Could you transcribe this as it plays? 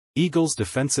Eagles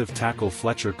defensive tackle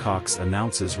Fletcher Cox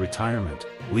announces retirement,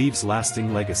 leaves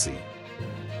lasting legacy.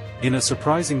 In a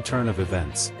surprising turn of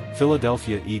events,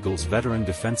 Philadelphia Eagles veteran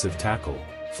defensive tackle,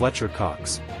 Fletcher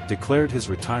Cox, declared his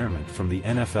retirement from the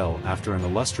NFL after an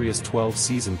illustrious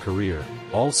 12-season career,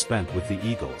 all spent with the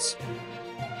Eagles.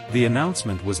 The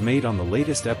announcement was made on the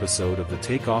latest episode of the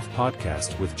Takeoff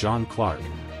podcast with John Clark,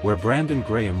 where Brandon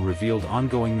Graham revealed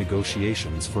ongoing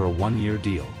negotiations for a one-year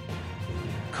deal.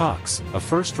 Cox, a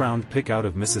first-round pick out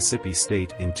of Mississippi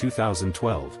State in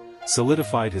 2012,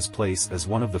 solidified his place as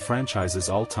one of the franchise's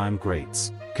all-time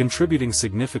greats, contributing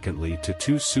significantly to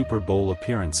 2 Super Bowl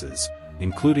appearances,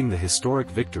 including the historic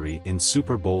victory in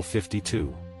Super Bowl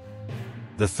 52.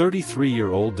 The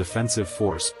 33-year-old defensive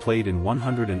force played in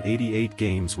 188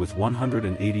 games with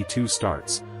 182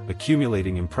 starts,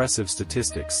 accumulating impressive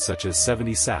statistics such as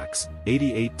 70 sacks,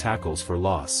 88 tackles for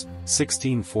loss,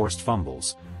 16 forced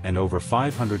fumbles, and over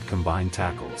 500 combined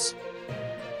tackles.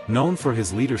 Known for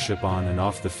his leadership on and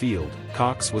off the field,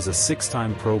 Cox was a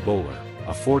 6-time Pro Bowler,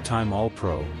 a 4-time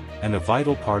All-Pro, and a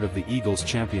vital part of the Eagles'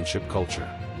 championship culture.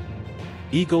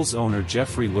 Eagles owner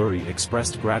Jeffrey Lurie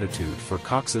expressed gratitude for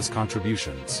Cox's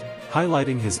contributions,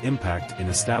 highlighting his impact in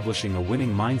establishing a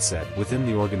winning mindset within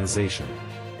the organization.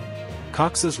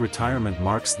 Cox's retirement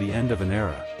marks the end of an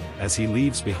era, as he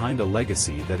leaves behind a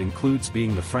legacy that includes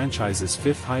being the franchise's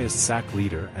 5th highest sack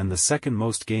leader and the 2nd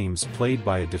most games played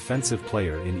by a defensive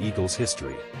player in Eagles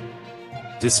history.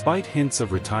 Despite hints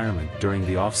of retirement during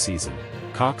the offseason,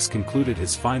 Cox concluded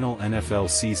his final NFL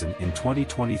season in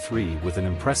 2023 with an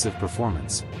impressive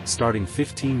performance, starting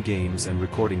 15 games and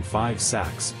recording 5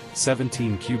 sacks,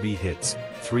 17 QB hits,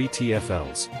 3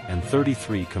 TFLs, and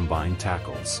 33 combined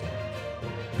tackles.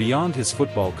 Beyond his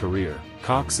football career,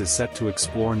 Cox is set to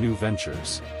explore new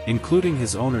ventures, including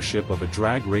his ownership of a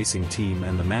drag racing team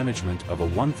and the management of a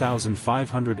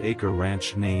 1,500-acre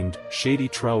ranch named Shady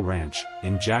Trail Ranch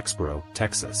in Jacksboro,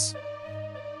 Texas.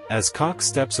 As Cox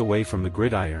steps away from the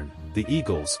gridiron, the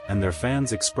Eagles and their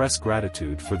fans express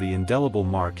gratitude for the indelible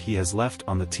mark he has left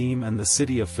on the team and the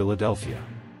city of Philadelphia.